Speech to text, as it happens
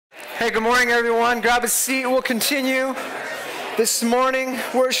Hey, good morning, everyone. Grab a seat. We'll continue this morning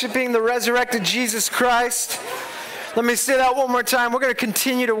worshiping the resurrected Jesus Christ. Let me say that one more time. We're going to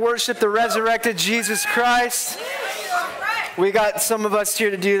continue to worship the resurrected Jesus Christ. We got some of us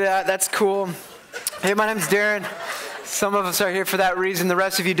here to do that. That's cool. Hey, my name's Darren. Some of us are here for that reason. The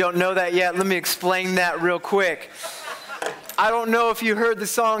rest of you don't know that yet. Let me explain that real quick. I don't know if you heard the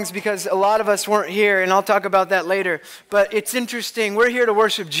songs because a lot of us weren't here, and I'll talk about that later. But it's interesting. We're here to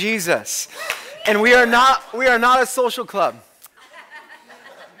worship Jesus, and we are not a social club.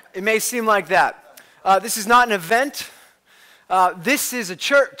 It may seem like that. This is not an event. This is a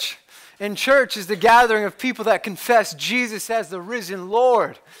church, and church is the gathering of people that confess Jesus as the risen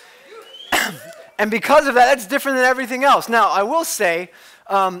Lord. And because of that, that's different than everything else. Now, I will say,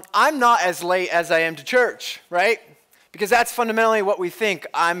 I'm not as late as I am to church, right? Because that's fundamentally what we think.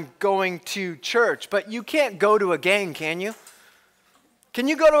 I'm going to church. But you can't go to a gang, can you? Can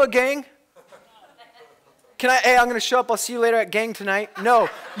you go to a gang? Hey, I'm going to show up. I'll see you later at gang tonight. No,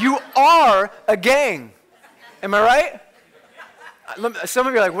 you are a gang. Am I right? Some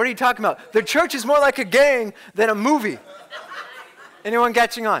of you are like, what are you talking about? The church is more like a gang than a movie. Anyone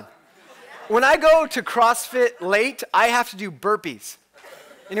catching on? When I go to CrossFit late, I have to do burpees.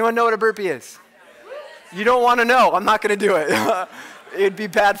 Anyone know what a burpee is? You don't want to know. I'm not going to do it. It'd be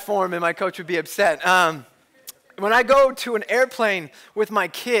bad form, and my coach would be upset. When I go to an airplane with my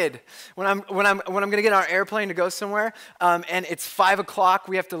kid, when I'm going to get on our airplane to go somewhere, and it's 5 o'clock,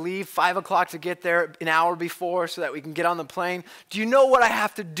 we have to leave 5 o'clock to get there an hour before so that we can get on the plane. Do you know what I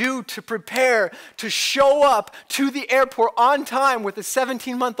have to do to prepare to show up to the airport on time with a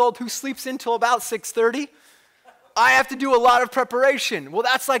 17-month-old who sleeps until about 6:30? I have to do a lot of preparation. Well,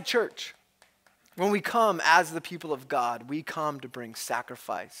 that's like church. When we come as the people of God, we come to bring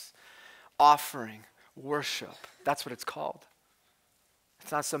sacrifice, offering, worship. That's what it's called.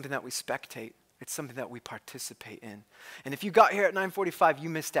 It's not something that we spectate. It's something that we participate in. And if you got here at 9:45, you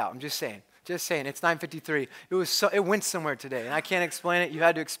missed out. I'm just saying. Just saying. It's 9:53. It went somewhere today, and I can't explain it. You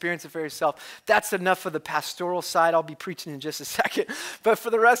had to experience it for yourself. That's enough for the pastoral side. I'll be preaching in just a second. But for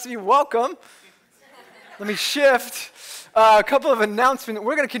the rest of you, welcome. Let me shift. A couple of announcements.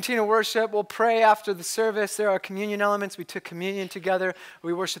 We're going to continue to worship. We'll pray after the service. There are communion elements. We took communion together.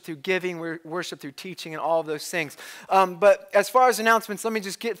 We worship through giving. We worship through teaching and all of those things. But as far as announcements, let me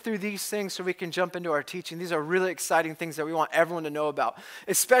just get through these things so we can jump into our teaching. These are really exciting things that we want everyone to know about,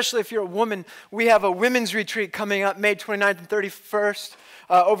 especially if you're a woman. We have a women's retreat coming up May 29th and 31st.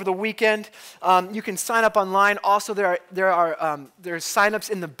 Over the weekend. You can sign up online. Also, there's signups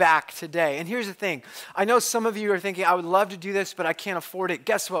in the back today. And here's the thing. I know some of you are thinking, I would love to do this, but I can't afford it.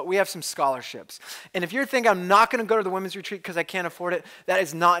 Guess what? We have some scholarships. And if you're thinking, I'm not going to go to the women's retreat because I can't afford it, that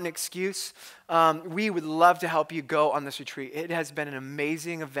is not an excuse. We would love to help you go on this retreat. It has been an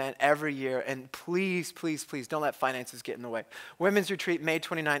amazing event every year, and please, please, please don't let finances get in the way. Women's retreat, May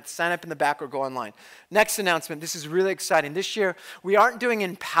 29th. Sign up in the back or go online. Next announcement. This is really exciting. This year, we aren't doing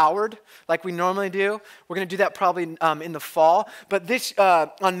Empowered like we normally do. We're going to do that probably in the fall. But this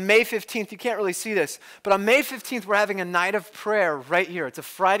on May 15th, you can't really see this, but on May 15th, we're having a night of prayer right here. It's a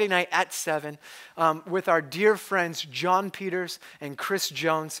Friday night at 7 with our dear friends John Peters and Chris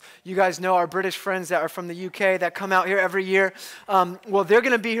Jones. You guys know our British friends that are from the UK that come out here every year. Well, they're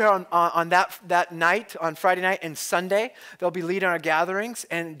going to be here on that night, on Friday night and Sunday. They'll be leading our gatherings,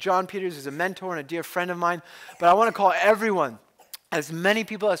 and John Peters is a mentor and a dear friend of mine. But I want to call everyone, as many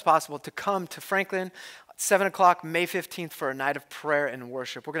people as possible, to come to Franklin, 7 o'clock, May 15th, for a night of prayer and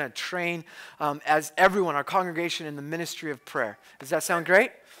worship. We're going to train as everyone, our congregation, in the ministry of prayer. Does that sound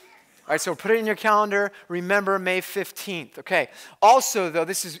great? All right, so put it in your calendar. Remember May 15th. Okay. Also, though,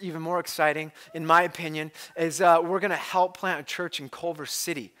 this is even more exciting, in my opinion, is we're going to help plant a church in Culver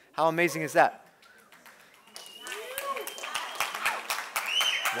City. How amazing is that?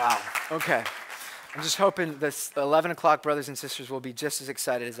 Wow. Okay. I'm just hoping this 11 o'clock brothers and sisters will be just as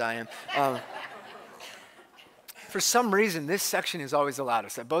excited as I am. For some reason, this section is always the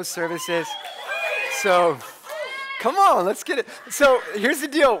loudest at both services. So come on, let's get it. So here's the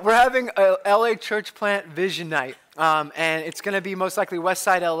deal. We're having a LA church plant vision night. And it's going to be most likely West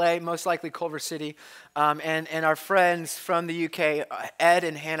Side LA, most likely Culver City. And our friends from the UK, Ed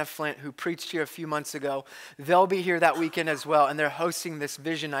and Hannah Flint, who preached here a few months ago, they'll be here that weekend as well. And they're hosting this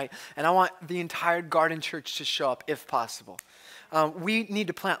vision night. And I want the entire Garden Church to show up if possible. We need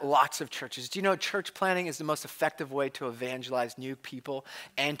to plant lots of churches. Do you know church planting is the most effective way to evangelize new people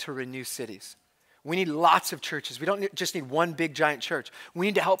and to renew cities? We need lots of churches. We don't just need one big giant church. We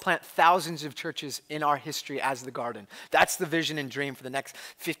need to help plant thousands of churches in our history as the Garden. That's the vision and dream for the next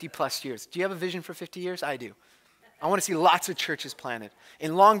 50 plus years. Do you have a vision for 50 years? I do. I want to see lots of churches planted.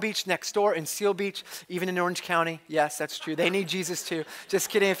 In Long Beach, next door, in Seal Beach, even in Orange County. Yes, that's true. They need Jesus too. Just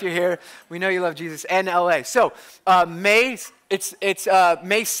kidding if you're here. We know you love Jesus. And LA. So May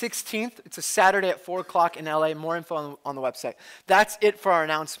 16th. It's a Saturday at 4 o'clock in LA. More info on the website. That's it for our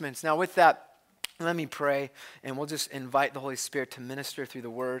announcements. Now with that, let me pray, and we'll just invite the Holy Spirit to minister through the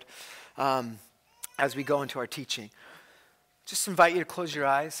word as we go into our teaching. Just invite you to close your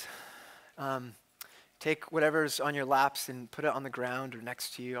eyes. Take whatever's on your laps and put it on the ground or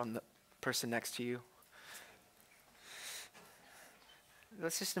next to you, on the person next to you.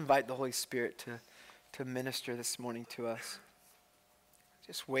 Let's just invite the Holy Spirit to minister this morning to us.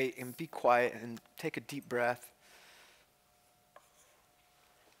 Just wait and be quiet and take a deep breath.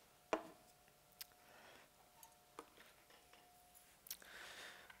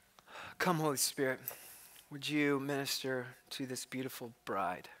 Come, Holy Spirit, would you minister to this beautiful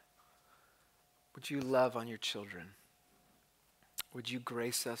bride? Would you love on your children? Would you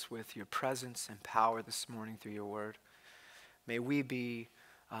grace us with your presence and power this morning through your word? May we be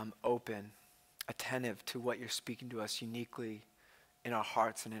open, attentive to what you're speaking to us uniquely in our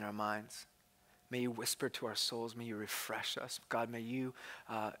hearts and in our minds. May you whisper to our souls. May you refresh us. God, may you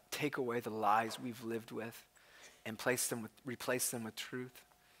take away the lies we've lived with and replace them with truth.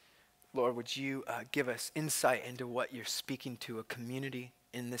 Lord, would you give us insight into what you're speaking to a community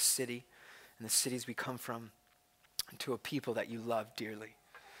in this city, and the cities we come from, and to a people that you love dearly.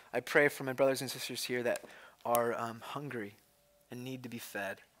 I pray for my brothers and sisters here that are hungry and need to be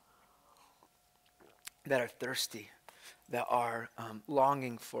fed, that are thirsty, that are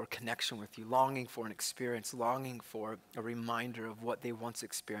longing for connection with you, longing for an experience, longing for a reminder of what they once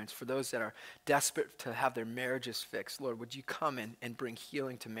experienced. For those that are desperate to have their marriages fixed, Lord, would you come in and bring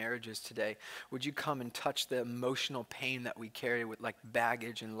healing to marriages today? Would you come and touch the emotional pain that we carry with like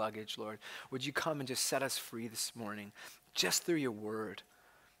baggage and luggage, Lord? Would you come and just set us free this morning, just through your word?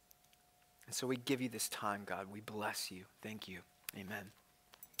 And so we give you this time, God. We bless you. Thank you. Amen.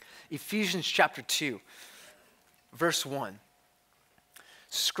 Ephesians chapter 2. Verse 1.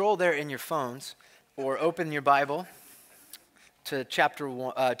 Scroll there in your phones or open your Bible to chapter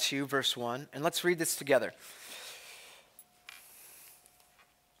 2, verse 1, and let's read this together.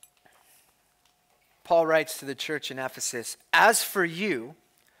 Paul writes to the church in Ephesus, "As for you,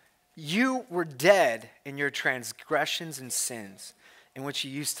 you were dead in your transgressions and sins, in which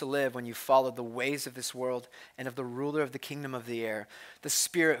you used to live when you followed the ways of this world and of the ruler of the kingdom of the air, the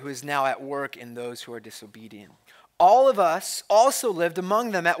spirit who is now at work in those who are disobedient. All of us also lived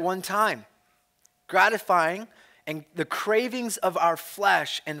among them at one time, gratifying and the cravings of our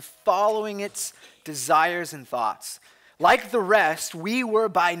flesh and following its desires and thoughts. Like the rest, we were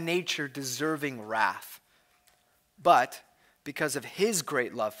by nature deserving wrath. But because of his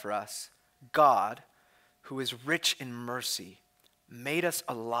great love for us, God, who is rich in mercy, made us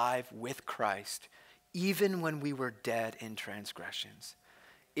alive with Christ, even when we were dead in transgressions.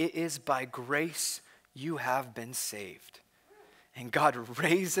 It is by grace you have been saved." And God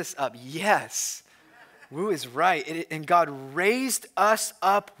raised us up. Yes, Wu is right. And God raised us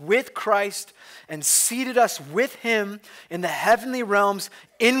up with Christ and seated us with him in the heavenly realms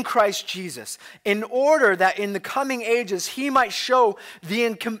in Christ Jesus, in order that in the coming ages he might show the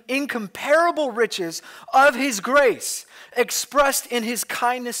incomparable riches of his grace expressed in his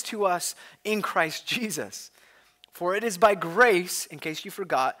kindness to us in Christ Jesus. For it is by grace, in case you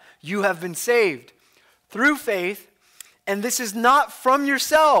forgot, you have been saved through faith, and this is not from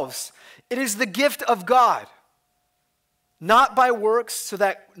yourselves. It is the gift of God, not by works, so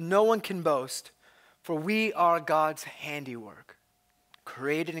that no one can boast. For we are God's handiwork,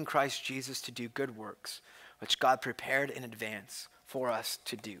 created in Christ Jesus to do good works, which God prepared in advance for us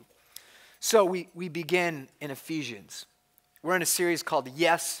to do. So we begin in Ephesians. We're in a series called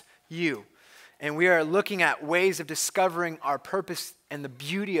Yes, You. And we are looking at ways of discovering our purpose and the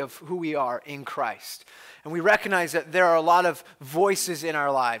beauty of who we are in Christ. And we recognize that there are a lot of voices in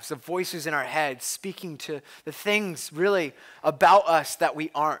our lives, the voices in our heads speaking to the things really about us that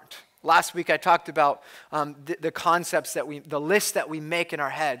we aren't. Last week I talked about the concepts the list that we make in our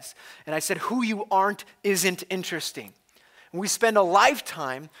heads. And I said, who you aren't isn't interesting. We spend a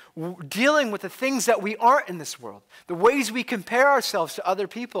lifetime dealing with the things that we aren't in this world, the ways we compare ourselves to other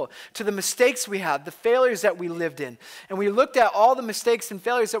people, to the mistakes we have, the failures that we lived in. And we looked at all the mistakes and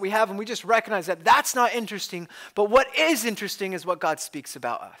failures that we have, and we just recognized that that's not interesting. But what is interesting is what God speaks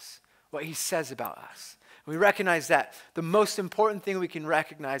about us, what he says about us. We recognize that the most important thing we can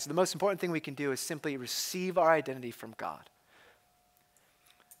recognize, the most important thing we can do is simply receive our identity from God.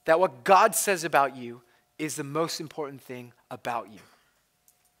 That what God says about you is the most important thing about you.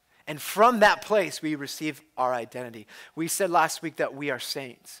 And from that place, we receive our identity. We said last week that we are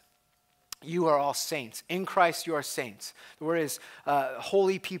saints. You are all saints. In Christ, you are saints. The word is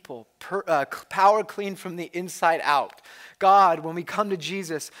holy people, power clean from the inside out. God, when we come to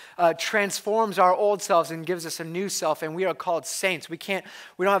Jesus, transforms our old selves and gives us a new self, and we are called saints. We don't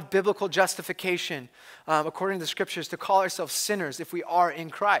have biblical justification, according to the scriptures, to call ourselves sinners if we are in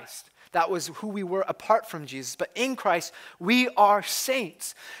Christ. That was who we were apart from Jesus. But in Christ, we are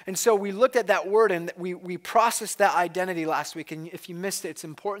saints. And so we looked at that word and we processed that identity last week. And if you missed it, it's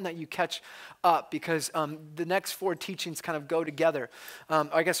important that you catch up because the next 4 teachings kind of go together.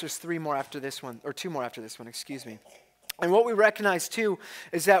 I guess there's 3 more after this one, or 2 more after this one, excuse me. And what we recognize too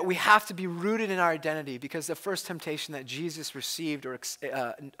is that we have to be rooted in our identity because the first temptation that Jesus received or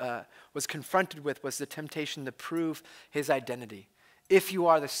was confronted with was the temptation to prove his identity. If you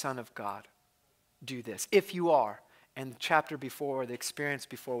are the Son of God, do this. If you are. And the chapter before, the experience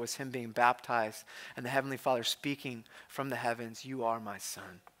before was him being baptized and the Heavenly Father speaking from the heavens, you are my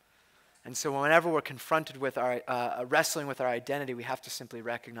Son. And so whenever we're confronted with our wrestling with our identity, we have to simply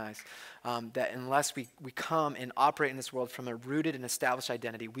recognize that unless we come and operate in this world from a rooted and established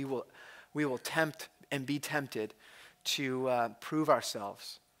identity, we will tempt and be tempted to prove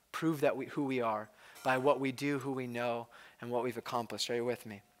ourselves, prove that who we are by what we do, who we know, and what we've accomplished. Are you with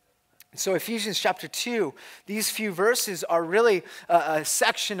me? So Ephesians chapter 2, these few verses are really a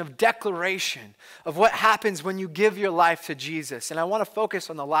section of declaration of what happens when you give your life to Jesus. And I want to focus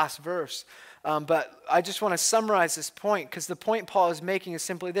on the last verse, but I just want to summarize this point because the point Paul is making is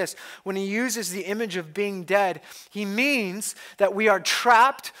simply this. When he uses the image of being dead, he means that we are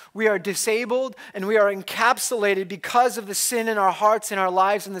trapped, we are disabled, and we are encapsulated because of the sin in our hearts, in our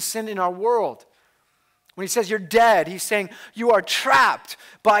lives, and the sin in our world. When he says you're dead, he's saying you are trapped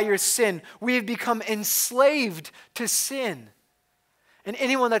by your sin. We have become enslaved to sin. And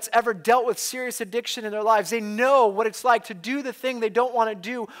anyone that's ever dealt with serious addiction in their lives, they know what it's like to do the thing they don't want to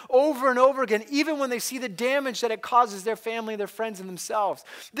do over and over again, even when they see the damage that it causes their family, their friends, and themselves.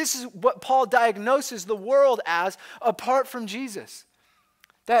 This is what Paul diagnoses the world as apart from Jesus.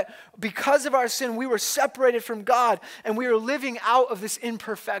 That because of our sin, we were separated from God and we are living out of this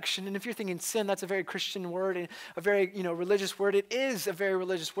imperfection. And if you're thinking sin, that's a very Christian word and a very religious word. It is a very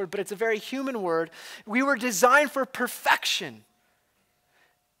religious word, but it's a very human word. We were designed for perfection.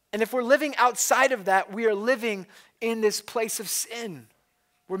 And if we're living outside of that, we are living in this place of sin.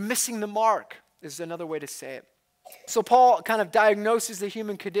 We're missing the mark, is another way to say it. So Paul kind of diagnoses the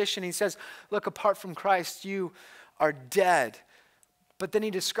human condition. He says, look, apart from Christ, you are dead. But then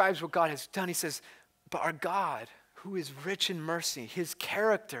he describes what God has done. He says, but our God, who is rich in mercy, his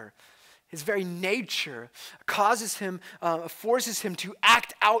character, his very nature, forces him to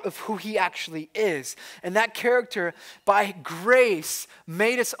act out of who he actually is. And that character, by grace,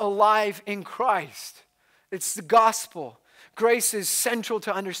 made us alive in Christ. It's the gospel. Grace is central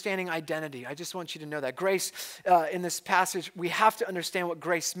to understanding identity. I just want you to know that. Grace, in this passage, we have to understand what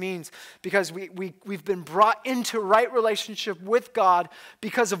grace means because we've been brought into right relationship with God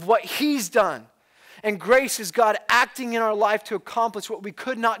because of what he's done. And grace is God acting in our life to accomplish what we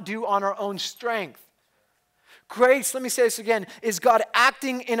could not do on our own strength. Grace, let me say this again, is God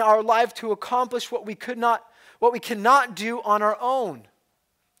acting in our life to accomplish what we cannot do on our own.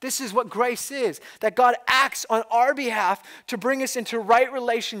 This is what grace is, that God acts on our behalf to bring us into right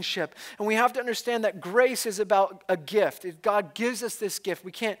relationship. And we have to understand that grace is about a gift. If God gives us this gift,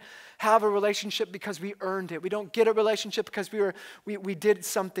 we can't have a relationship because we earned it. We don't get a relationship because we did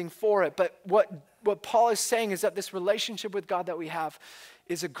something for it. But what Paul is saying is that this relationship with God that we have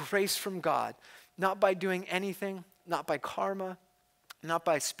is a grace from God, not by doing anything, not by karma, not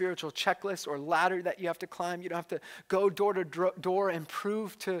by spiritual checklist or ladder that you have to climb. You don't have to go door to door and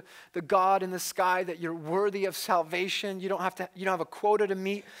prove to the God in the sky that you're worthy of salvation. You don't have a quota to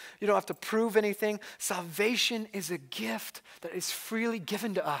meet. You don't have to prove anything. Salvation is a gift that is freely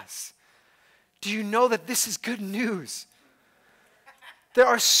given to us. Do you know that this is good news? There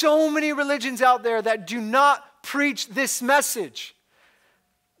are so many religions out there that do not preach this message.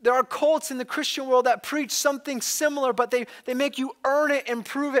 There are cults in the Christian world that preach something similar, but they make you earn it and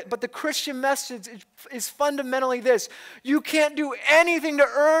prove it. But the Christian message is fundamentally this. You can't do anything to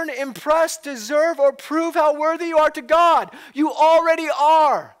earn, impress, deserve, or prove how worthy you are to God. You already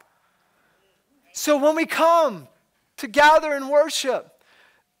are. So when we come to gather and worship,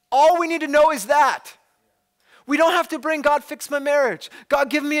 all we need to know is that. We don't have to bring, God, fix my marriage. God,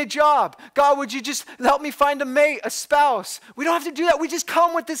 give me a job. God, would you just help me find a mate, a spouse? We don't have to do that. We just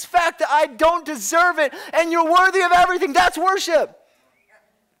come with this fact that I don't deserve it and you're worthy of everything. That's worship.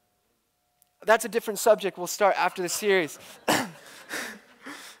 That's a different subject. We'll start after the series.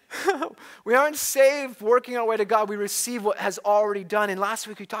 We aren't saved working our way to God. We receive what has already done. And last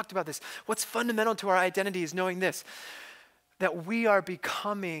week we talked about this. What's fundamental to our identity is knowing this, that we are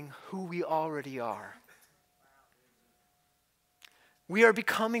becoming who we already are. We are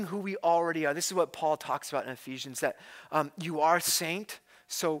becoming who we already are. This is what Paul talks about in Ephesians, that you are a saint,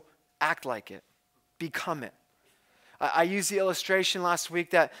 so act like it. Become it. I used the illustration last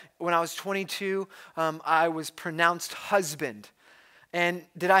week that when I was 22, I was pronounced husband. And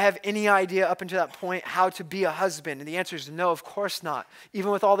did I have any idea up until that point how to be a husband? And the answer is no, of course not.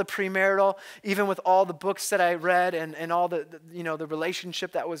 Even with all the premarital, even with all the books that I read and all the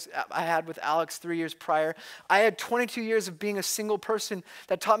relationship I had with Alex 3 years prior, I had 22 years of being a single person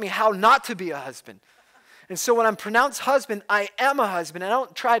that taught me how not to be a husband. And so when I'm pronounced husband, I am a husband. I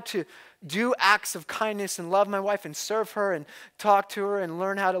don't try to do acts of kindness and love my wife and serve her and talk to her and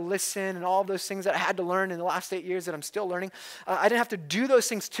learn how to listen and all those things that I had to learn in the last 8 years that I'm still learning. I didn't have to do those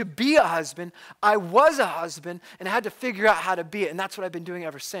things to be a husband. I was a husband and I had to figure out how to be it. And that's what I've been doing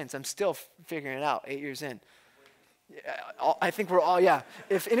ever since. I'm still figuring it out 8 years in. I think we're all, yeah.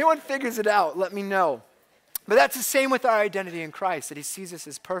 If anyone figures it out, let me know. But that's the same with our identity in Christ, that he sees us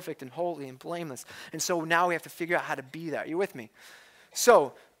as perfect and holy and blameless. And so now we have to figure out how to be that. Are you with me?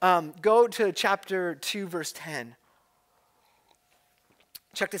 So, go to chapter 2, verse 10.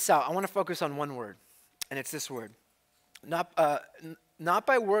 Check this out. I want to focus on one word, and it's this word. Not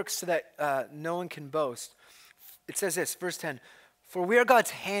by works so that no one can boast. It says this, verse 10, for we are God's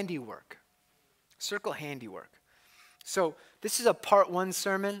handiwork. Circle handiwork. So this is a part 1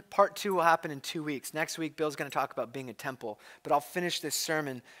 sermon. Part 2 will happen in 2 weeks. Next week, Bill's going to talk about being a temple. But I'll finish this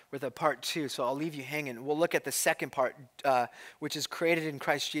sermon with a part 2, so I'll leave you hanging. We'll look at the second part, which is created in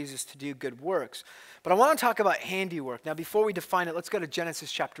Christ Jesus to do good works. But I want to talk about handiwork. Now, before we define it, let's go to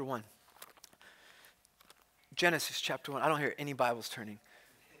Genesis chapter 1. Genesis chapter 1. I don't hear any Bibles turning.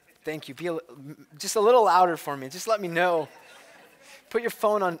 Thank you. Just a little louder for me. Just let me know. Put your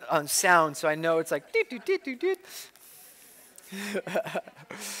phone on sound so I know it's like, doot, doot, doot, doot, doot.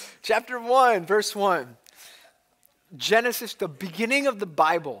 Chapter 1, verse 1. Genesis, the beginning of the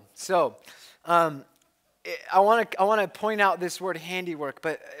Bible. So, I want to point out this word handiwork,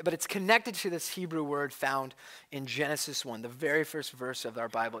 but it's connected to this Hebrew word found in Genesis 1, the very first verse of our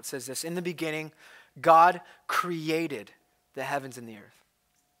Bible. It says this, in the beginning, God created the heavens and the earth.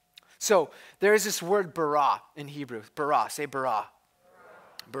 So, there is this word bara in Hebrew. Bara, say bara.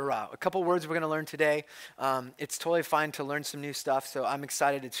 Bara. A couple words we're going to learn today. It's totally fine to learn some new stuff, so I'm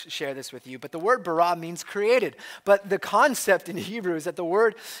excited to share this with you. But the word bara means created. But the concept in Hebrew is that the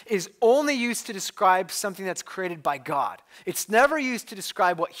word is only used to describe something that's created by God. It's never used to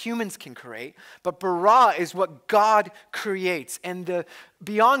describe what humans can create, but bara is what God creates. And the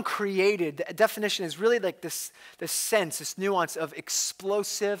beyond created, the definition is really like this sense, this nuance of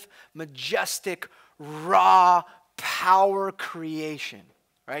explosive, majestic, raw power creation.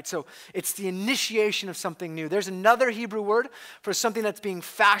 Right? So it's the initiation of something new. There's another Hebrew word for something that's being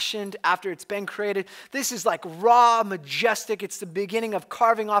fashioned after it's been created. This is like raw, majestic. It's the beginning of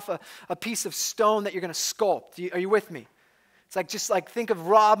carving off a piece of stone that you're going to sculpt. Are you with me? It's like just like think of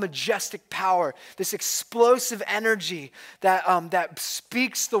raw, majestic power, this explosive energy that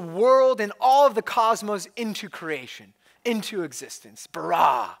speaks the world and all of the cosmos into creation, into existence.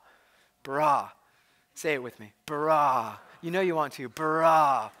 Bara, bara. Say it with me. Bara. You know you want to.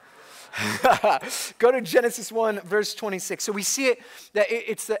 Bara. Go to Genesis 1, verse 26. So we see it, that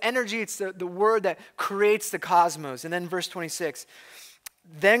it's the energy, it's the word that creates the cosmos. And then verse 26.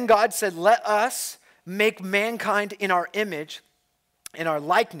 Then God said, let us make mankind in our image, in our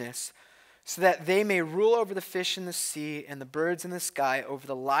likeness, so that they may rule over the fish in the sea and the birds in the sky, over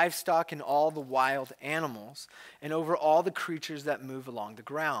the livestock and all the wild animals, and over all the creatures that move along the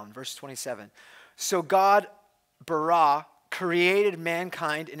ground. Verse 27. So God, bara, created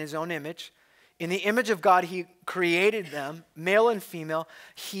mankind in his own image. In the image of God, he created them, male and female,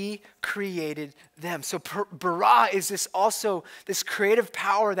 he created them. So bara is this creative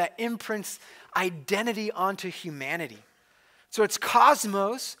power that imprints identity onto humanity. So it's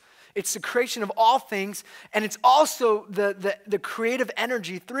cosmos, it's the creation of all things, and it's also the creative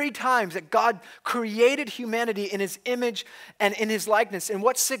energy 3 times that God created humanity in his image and in his likeness. And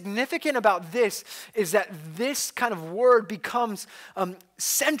what's significant about this is that this kind of word becomes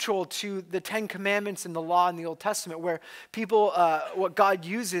central to the 10 Commandments and the law in the Old Testament, where people, what God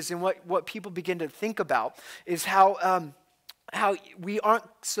uses and what people begin to think about is how we aren't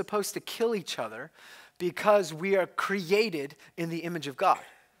supposed to kill each other because we are created in the image of God.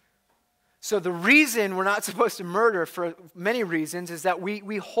 So the reason we're not supposed to murder, for many reasons, is that we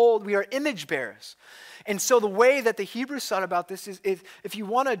are image bearers. And so the way that the Hebrews thought about this is if you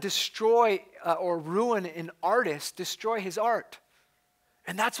want to destroy or ruin an artist, destroy his art.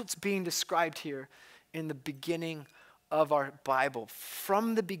 And that's what's being described here in the beginning of our Bible.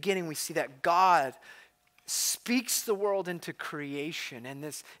 From the beginning, we see that God speaks the world into creation. And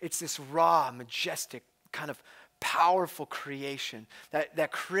it's this raw, majestic, kind of powerful creation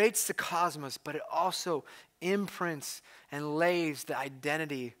that creates the cosmos, but it also imprints and lays the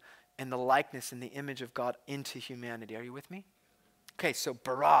identity and the likeness and the image of God into humanity. Are you with me? Okay, so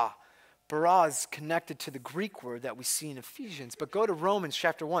bara. Bara is connected to the Greek word that we see in Ephesians. But go to Romans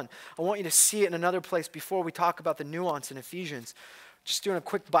chapter 1. I want you to see it in another place before we talk about the nuance in Ephesians. Just doing a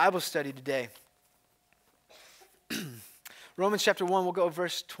quick Bible study today. Romans chapter 1, we'll go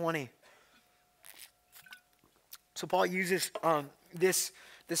verse 20. So Paul uses this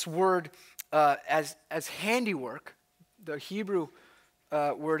word as handiwork. The Hebrew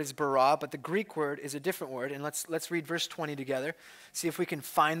word is bara, but the Greek word is a different word. And let's read verse 20 together, see if we can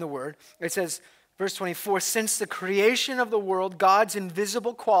find the word. It says, verse 24, since the creation of the world, God's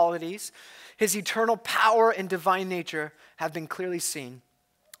invisible qualities, his eternal power and divine nature have been clearly seen,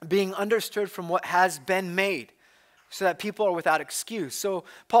 being understood from what has been made, so that people are without excuse. So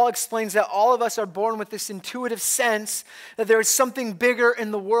Paul explains that all of us are born with this intuitive sense that there is something bigger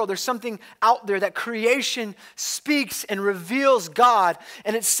in the world. There's something out there that creation speaks and reveals God.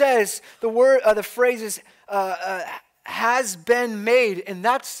 And it says, the phrase is, has been made. And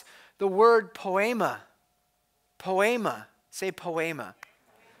that's the word poema. Poema. Say poema.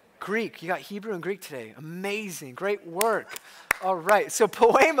 Greek. You got Hebrew and Greek today. Amazing. Great work. All right. So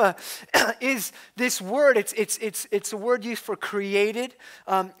poema is this word. It's a word used for created.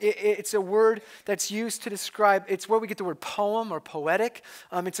 It's a word that's used to describe, it's where we get the word poem or poetic.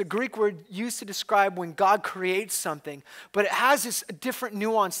 It's a Greek word used to describe when God creates something. But it has this different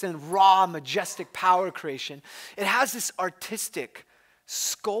nuance than raw, majestic power creation. It has this artistic,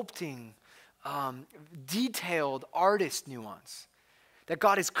 sculpting, detailed artist nuance. That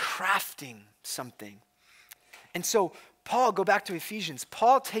God is crafting something. And so Paul, go back to Ephesians.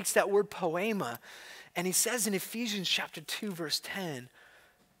 Paul takes that word poema and he says in Ephesians chapter 2 verse 10,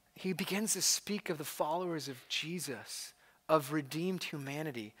 he begins to speak of the followers of Jesus, of redeemed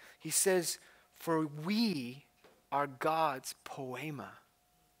humanity. He says, for we are God's poema.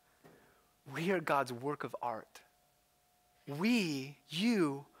 We are God's work of art.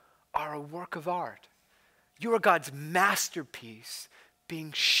 You are a work of art. You are God's masterpiece,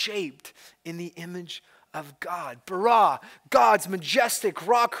 being shaped in the image of God. Bara, God's majestic,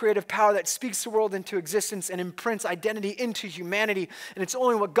 raw creative power that speaks the world into existence and imprints identity into humanity. And it's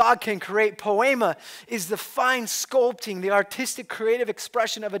only what God can create. Poema is the fine sculpting, the artistic creative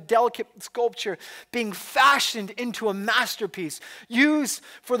expression of a delicate sculpture being fashioned into a masterpiece. Used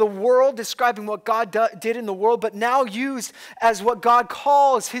for the world, describing what God did in the world, but now used as what God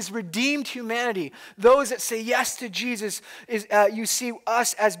calls his redeemed humanity. Those that say yes to Jesus, you see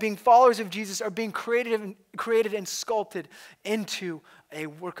us as being followers of Jesus are being created and sculpted into a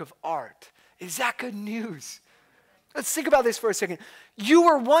work of art. Is that good news? Let's think about this for a second. You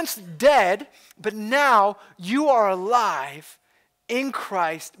were once dead, but now you are alive in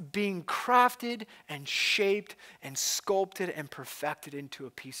Christ, being crafted and shaped and sculpted and perfected into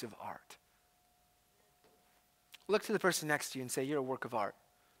a piece of art. Look to the person next to you and say, you're a work of art.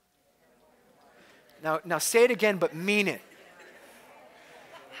 Now say it again, but mean it.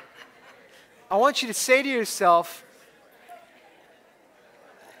 I want you to say to yourself,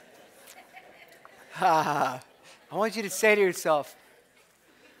 I want you to say to yourself,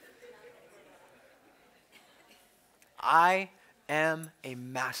 I am a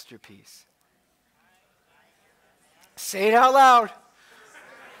masterpiece. Say it out loud.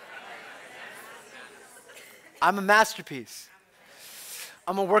 I'm a masterpiece.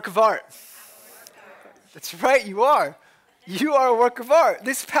 I'm a work of art. That's right, you are. You are a work of art.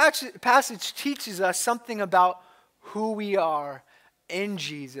 This passage teaches us something about who we are in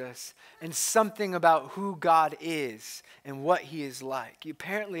Jesus and something about who God is and what he is like.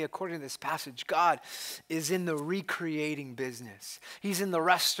 Apparently, according to this passage, God is in the recreating business. He's in the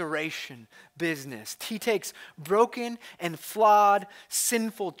restoration business. He takes broken and flawed,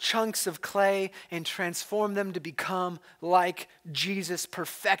 sinful chunks of clay and transforms them to become like Jesus,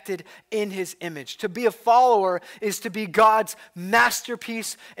 perfected in his image. To be a follower is to be God's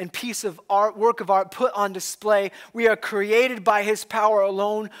masterpiece and piece of art, work of art put on display. We are created by his power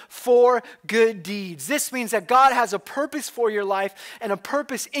alone for good deeds. This means that God has a purpose for your life and a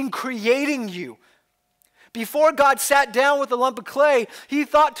purpose in creating you. Before God sat down with a lump of clay, he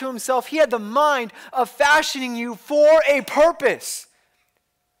thought to himself, he had the mind of fashioning you for a purpose.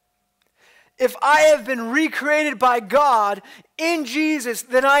 If I have been recreated by God in Jesus,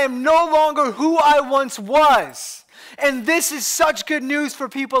 then I am no longer who I once was. And this is such good news for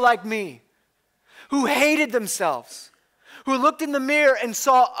people like me, who hated themselves, who looked in the mirror and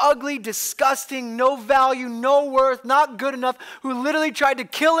saw ugly, disgusting, no value, no worth, not good enough, who literally tried to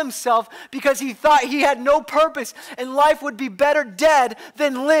kill himself because he thought he had no purpose and life would be better dead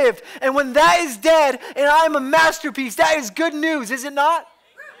than lived. And when that is dead and I am a masterpiece, that is good news, is it not?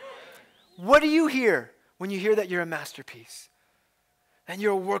 What do you hear when you hear that you're a masterpiece and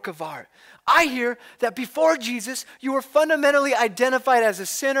you're a work of art? I hear that before Jesus, you were fundamentally identified as a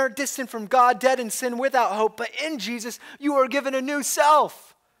sinner, distant from God, dead in sin, without hope. But in Jesus, you are given a new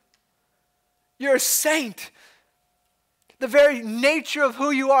self. You're a saint. The very nature of who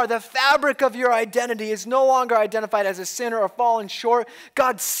you are, the fabric of your identity is no longer identified as a sinner or fallen short.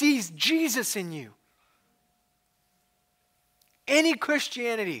 God sees Jesus in you. Any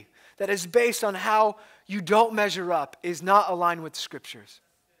Christianity that is based on how you don't measure up is not aligned with scriptures.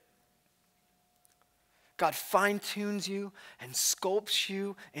 God fine-tunes you and sculpts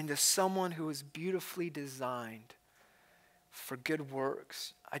you into someone who is beautifully designed for good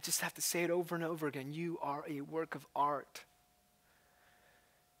works. I just have to say it over and over again. You are a work of art.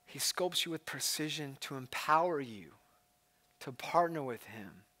 He sculpts you with precision to empower you to partner with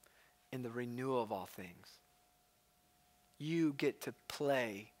him in the renewal of all things. You get to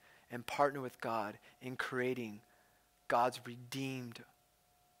play and partner with God in creating God's redeemed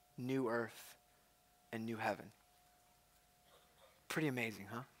new earth and new heaven. Pretty amazing,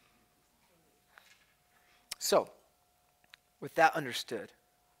 huh? So, with that understood,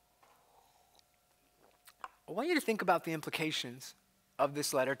 I want you to think about the implications of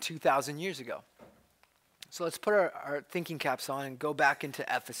this letter 2,000 years ago. So let's put our thinking caps on and go back into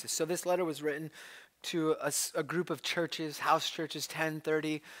Ephesus. So this letter was written to a group of churches, house churches, 10,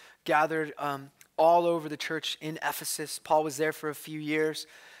 30, gathered all over the church in Ephesus. Paul was there for a few years,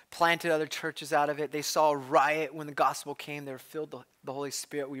 planted other churches out of it. They saw a riot when the gospel came. They were filled with the Holy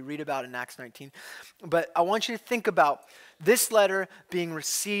Spirit. We read about it in Acts 19. But I want you to think about this letter being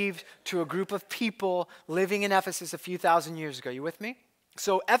received to a group of people living in Ephesus a few thousand years ago. You with me?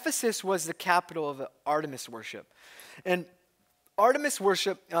 So Ephesus was the capital of Artemis worship. And Artemis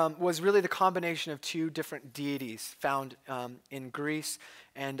worship was really the combination of two different deities found in Greece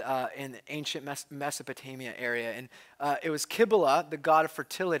and in the ancient Mesopotamia area. And it was Kibbalah, the god of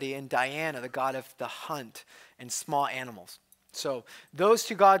fertility, and Diana, the god of the hunt and small animals. So those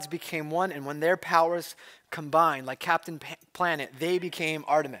two gods became one, and when their powers combined, like Captain Planet, they became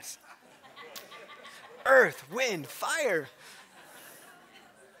Artemis. Earth, wind, fire,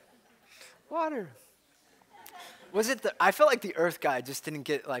 water. Was it I felt like the earth guy just didn't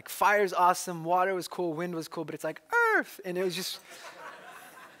get, like, fire's awesome, water was cool, wind was cool, but it's like earth. And it was just,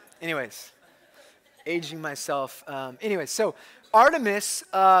 anyways, aging myself. So Artemis,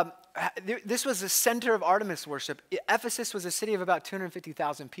 this was the center of Artemis worship. Ephesus was a city of about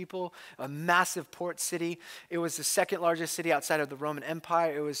 250,000 people, a massive port city. It was the second largest city outside of the Roman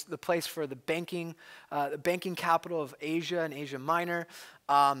Empire. It was the place for the banking capital of Asia and Asia Minor.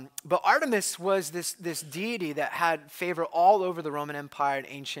 But Artemis was this deity that had favor all over the Roman Empire and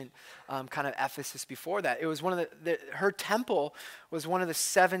ancient kind of Ephesus before that. It was one of her temple was one of the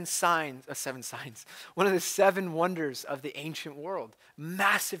seven wonders of the ancient world.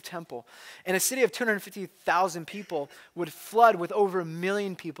 Massive temple. And a city of 250,000 people would flood with over 1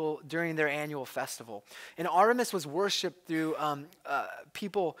 million people during their annual festival. And Artemis was worshipped through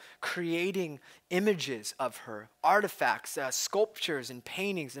people creating images of her, artifacts, sculptures and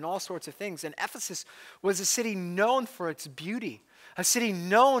paintings and all sorts of things. And Ephesus was a city known for its beauty, a city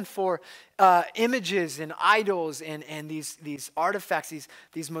known for images and idols and these artifacts,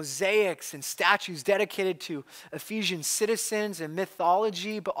 these mosaics and statues dedicated to Ephesian citizens and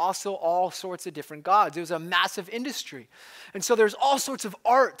mythology, but also all sorts of different gods. It was a massive industry. And so there's all sorts of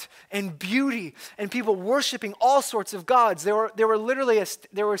art and beauty and people worshiping all sorts of gods. There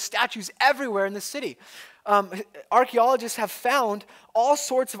were statues everywhere in the city. Archaeologists have found all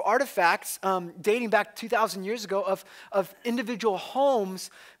sorts of artifacts dating back 2,000 years ago of individual homes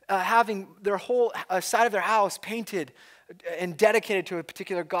having their whole side of their house painted and dedicated to a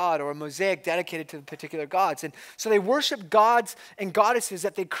particular god, or a mosaic dedicated to particular gods. And so they worship gods and goddesses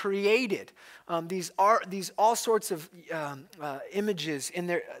that they created. These all sorts of images in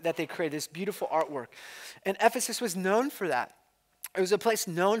there that they created, this beautiful artwork. And Ephesus was known for that. It was a place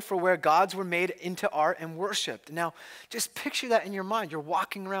known for where gods were made into art and worshipped. Now, just picture that in your mind. You're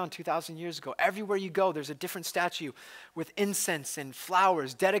walking around 2,000 years ago. Everywhere you go, there's a different statue with incense and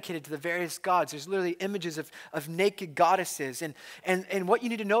flowers dedicated to the various gods. There's literally images of naked goddesses. And what you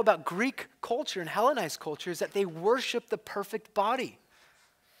need to know about Greek culture and Hellenized culture is that they worship the perfect body.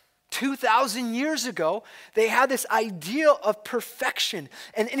 2,000 years ago, they had this ideal of perfection,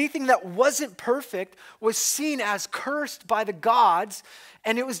 and anything that wasn't perfect was seen as cursed by the gods,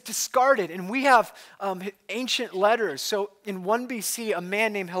 and it was discarded. And we have ancient letters. So in 1 BC, a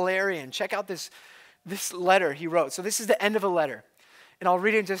man named Hilarion, check out this letter he wrote. So this is the end of a letter, and I'll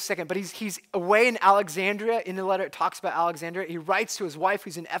read it in just a second, but he's away in Alexandria. In the letter, it talks about Alexandria. He writes to his wife,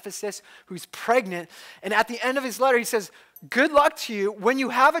 who's in Ephesus, who's pregnant, and at the end of his letter, he says, "Good luck to you. When you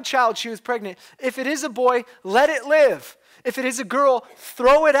have a child," she was pregnant, "if it is a boy, let it live. If it is a girl,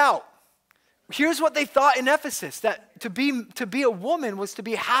 throw it out." Here's what they thought in Ephesus, that to be a woman was to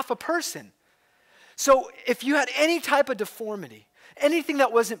be half a person. So if you had any type of deformity, anything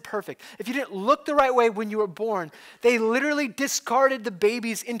that wasn't perfect, if you didn't look the right way when you were born, they literally discarded the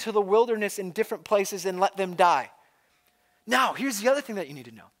babies into the wilderness in different places and let them die. Now, here's the other thing that you need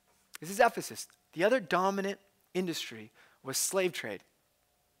to know. This is Ephesus. The other dominant industry was slave trade.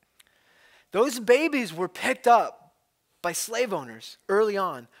 Those babies were picked up by slave owners early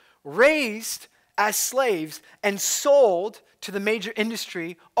on, raised as slaves, and sold to the major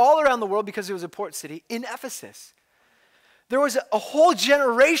industry all around the world because it was a port city in Ephesus. There was a whole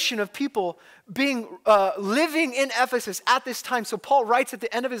generation of people living in Ephesus at this time. So Paul writes at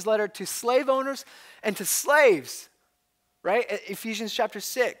the end of his letter to slave owners and to slaves, right? Ephesians chapter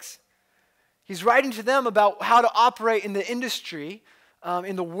 6. He's writing to them about how to operate in the industry,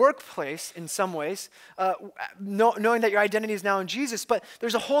 in the workplace in some ways, knowing that your identity is now in Jesus. But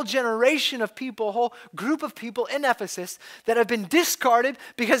there's a whole generation of people, a whole group of people in Ephesus that have been discarded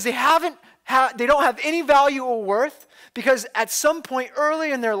because they don't have any value or worth, because at some point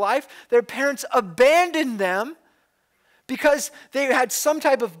early in their life, their parents abandoned them because they had some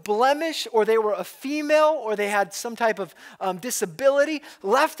type of blemish, or they were a female, or they had some type of disability,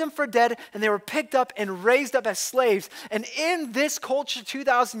 left them for dead, and they were picked up and raised up as slaves. And in this culture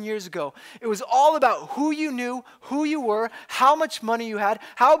 2,000 years ago, it was all about who you knew, who you were, how much money you had,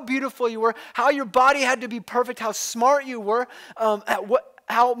 how beautiful you were, how your body had to be perfect, how smart you were,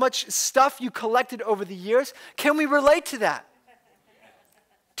 how much stuff you collected over the years. Can we relate to that?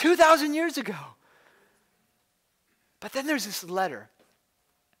 2,000 years ago. But then there's this letter,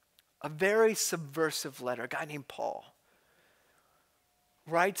 a very subversive letter. A guy named Paul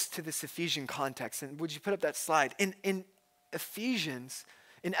writes to this Ephesian context. And would you put up that slide? In Ephesians,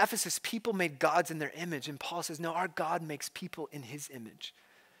 in Ephesus, people made gods in their image. And Paul says, no, our God makes people in his image.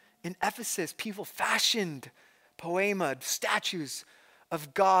 In Ephesus, people fashioned poema, statues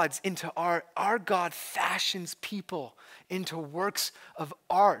of gods into art. Our God fashions people into works of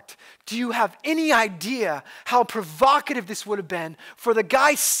art. Do you have any idea how provocative this would have been for the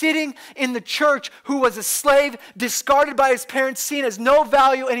guy sitting in the church who was a slave, discarded by his parents, seen as no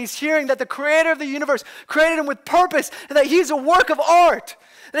value, and he's hearing that the creator of the universe created him with purpose and that he's a work of art?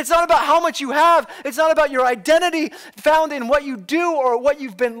 And it's not about how much you have. It's not about your identity found in what you do or what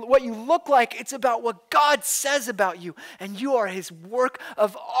you look like. It's about what God says about you, and you are his work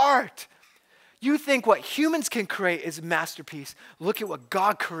of art. You think what humans can create is a masterpiece. Look at what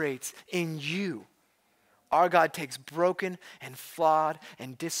God creates in you. Our God takes broken and flawed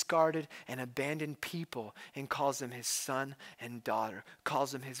and discarded and abandoned people and calls them his son and daughter,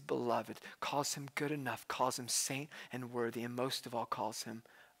 calls them his beloved, calls him good enough, calls him saint and worthy, and most of all calls him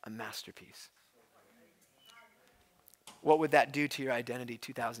a masterpiece. What would that do to your identity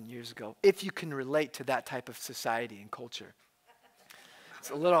 2,000 years ago if you can relate to that type of society and culture? It's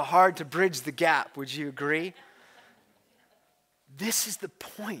a little hard to bridge the gap, would you agree? This is the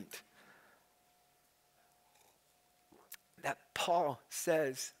point that Paul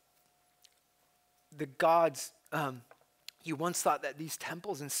says. The gods, you once thought that these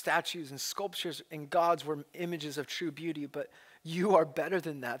temples and statues and sculptures and gods were images of true beauty, but you are better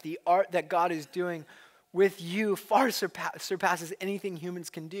than that. The art that God is doing with you far surpasses anything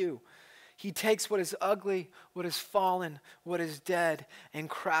humans can do. He takes what is ugly, what is fallen, what is dead, and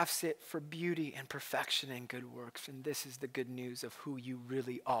crafts it for beauty and perfection and good works. And this is the good news of who you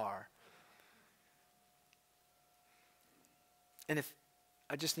really are. And if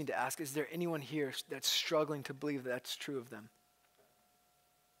I just need to ask, is there anyone here that's struggling to believe that's true of them?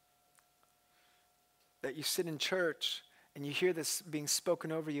 That you sit in church and you hear this being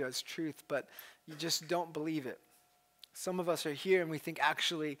spoken over you as truth, but you just don't believe it. Some of us are here and we think,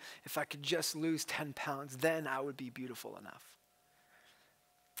 actually, if I could just lose 10 pounds, then I would be beautiful enough.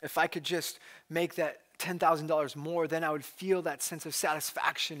 If I could just make that $10,000 more, then I would feel that sense of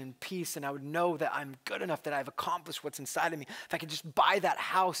satisfaction and peace, and I would know that I'm good enough, that I've accomplished what's inside of me. If I could just buy that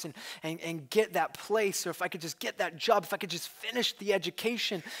house and get that place, or if I could just get that job, if I could just finish the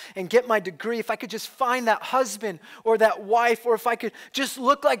education and get my degree, if I could just find that husband or that wife, or if I could just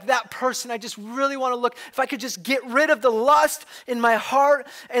look like that person I just really want to look, if I could just get rid of the lust in my heart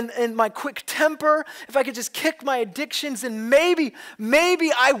and my quick temper, if I could just kick my addictions, and maybe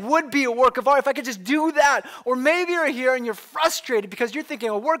I would be a work of art if I could just do that. Or maybe you're here and you're frustrated because you're thinking,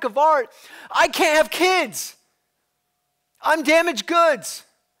 a work of art, I can't have kids. I'm damaged goods.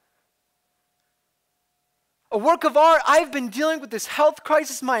 A work of art, I've been dealing with this health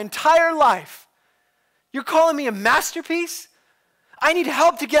crisis my entire life. You're calling me a masterpiece? I need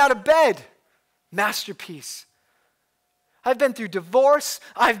help to get out of bed. Masterpiece. I've been through divorce.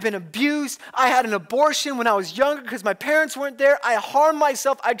 I've been abused. I had an abortion when I was younger because my parents weren't there. I harmed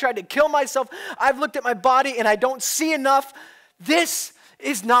myself. I tried to kill myself. I've looked at my body and I don't see enough. This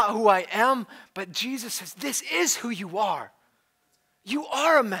is not who I am, but Jesus says, this is who you are. You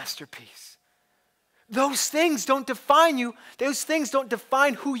are a masterpiece. Those things don't define you. Those things don't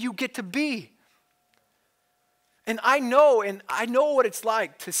define who you get to be. And I know what it's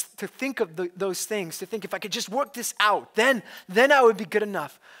like to think of those things, to think if I could just work this out, then I would be good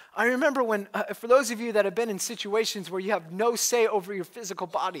enough. I remember when, for those of you that have been in situations where you have no say over your physical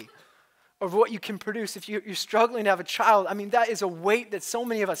body, over what you can produce, if you're struggling to have a child, I mean, that is a weight that so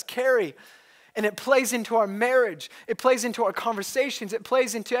many of us carry. And it plays into our marriage. It plays into our conversations. It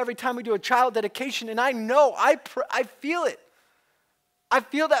plays into every time we do a child dedication. And I know, I feel it. I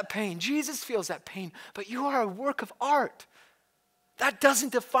feel that pain. Jesus feels that pain. But you are a work of art. That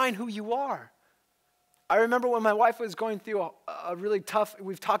doesn't define who you are. I remember when my wife was going through a really tough,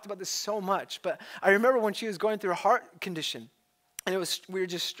 we've talked about this so much, but I remember when she was going through a heart condition. And we were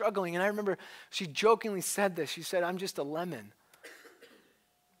just struggling. And I remember she jokingly said this. She said, I'm just a lemon.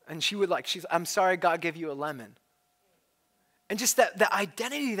 And I'm sorry God gave you a lemon. And just the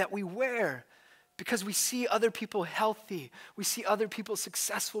identity that we wear. Because we see other people healthy. We see other people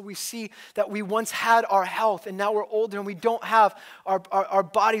successful. We see that we once had our health and now we're older and we don't have our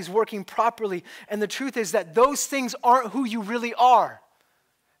bodies working properly. And the truth is that those things aren't who you really are.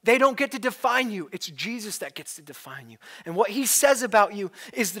 They don't get to define you. It's Jesus that gets to define you. And what he says about you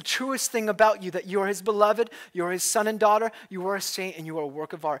is the truest thing about you, that you're his beloved, you're his son and daughter, you are a saint, and you are a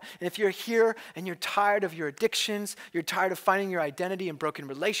work of art. And if you're here and you're tired of your addictions, you're tired of finding your identity in broken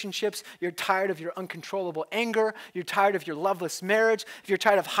relationships, you're tired of your uncontrollable anger, you're tired of your loveless marriage, if you're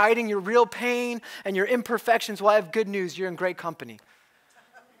tired of hiding your real pain and your imperfections, well, I have good news. You're in great company.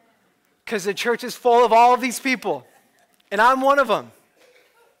 Because the church is full of all of these people. And I'm one of them.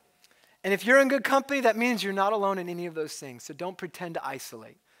 And if you're in good company, that means you're not alone in any of those things. So don't pretend to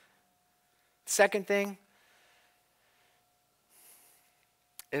isolate. Second thing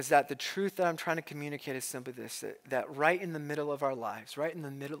is that the truth that I'm trying to communicate is simply this, that right in the middle of our lives, right in the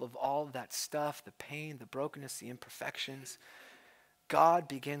middle of all of that stuff, the pain, the brokenness, the imperfections, God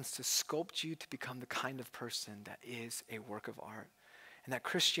begins to sculpt you to become the kind of person that is a work of art. And that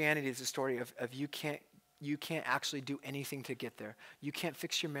Christianity is a story of you can't actually do anything to get there. You can't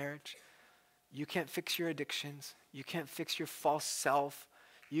fix your marriage. You can't fix your addictions. You can't fix your false self.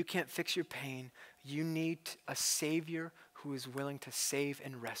 You can't fix your pain. You need a Savior who is willing to save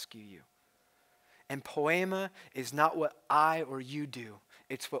and rescue you. And poema is not what I or you do.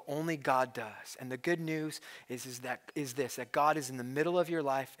 It's what only God does. And the good news is that God is in the middle of your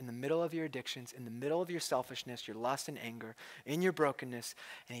life, in the middle of your addictions, in the middle of your selfishness, your lust and anger, in your brokenness,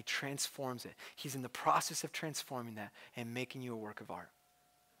 and he transforms it. He's in the process of transforming that and making you a work of art.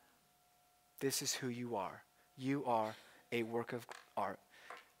 This is who you are. You are a work of art.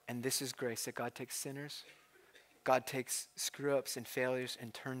 And this is grace, that God takes sinners, God takes screw-ups and failures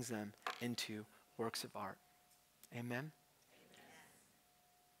and turns them into works of art. Amen?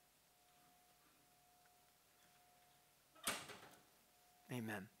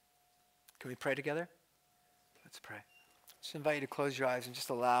 Amen. Can we pray together? Let's pray. Just invite you to close your eyes and just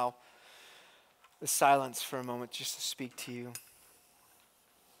allow the silence for a moment just to speak to you.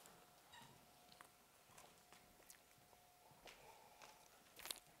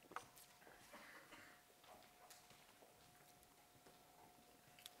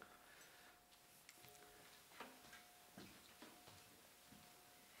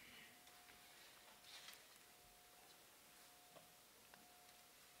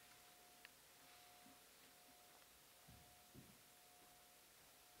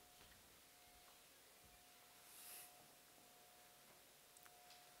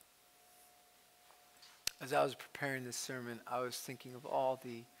 As I was preparing this sermon, I was thinking of all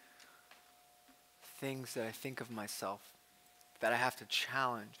the things that I think of myself that I have to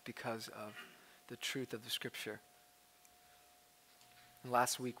challenge because of the truth of the scripture. And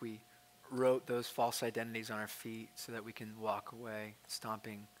last week we wrote those false identities on our feet so that we can walk away,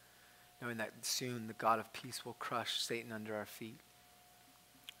 stomping, knowing that soon the God of peace will crush Satan under our feet.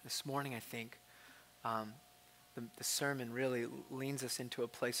 This morning, I think, the sermon really leans us into a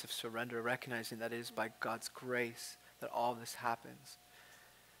place of surrender, recognizing that it is by God's grace that all this happens,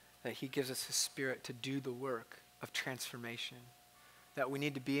 that he gives us his Spirit to do the work of transformation, that we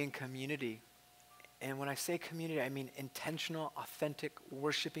need to be in community. And when I say community, I mean intentional, authentic,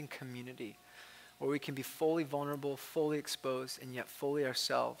 worshiping community, where we can be fully vulnerable, fully exposed, and yet fully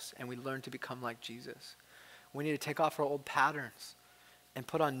ourselves, and we learn to become like Jesus. We need to take off our old patterns and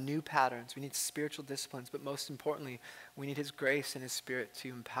put on new patterns. We need spiritual disciplines, but most importantly, we need his grace and his Spirit to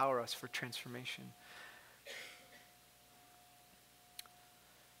empower us for transformation.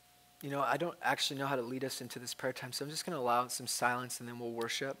 You know, I don't actually know how to lead us into this prayer time, so I'm just going to allow some silence and then we'll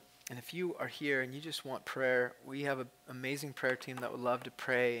worship. And if you are here and you just want prayer, we have an amazing prayer team that would love to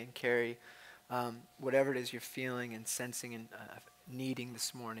pray and carry whatever it is you're feeling and sensing and needing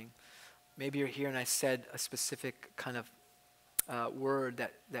this morning. Maybe you're here and I said a specific kind of word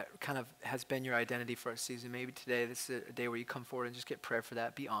that kind of has been your identity for a season. Maybe today, this is a day where you come forward and just get prayer for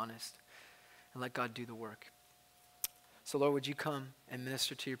that. Be honest and let God do the work. So Lord, would you come and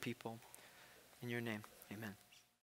minister to your people in your name? Amen.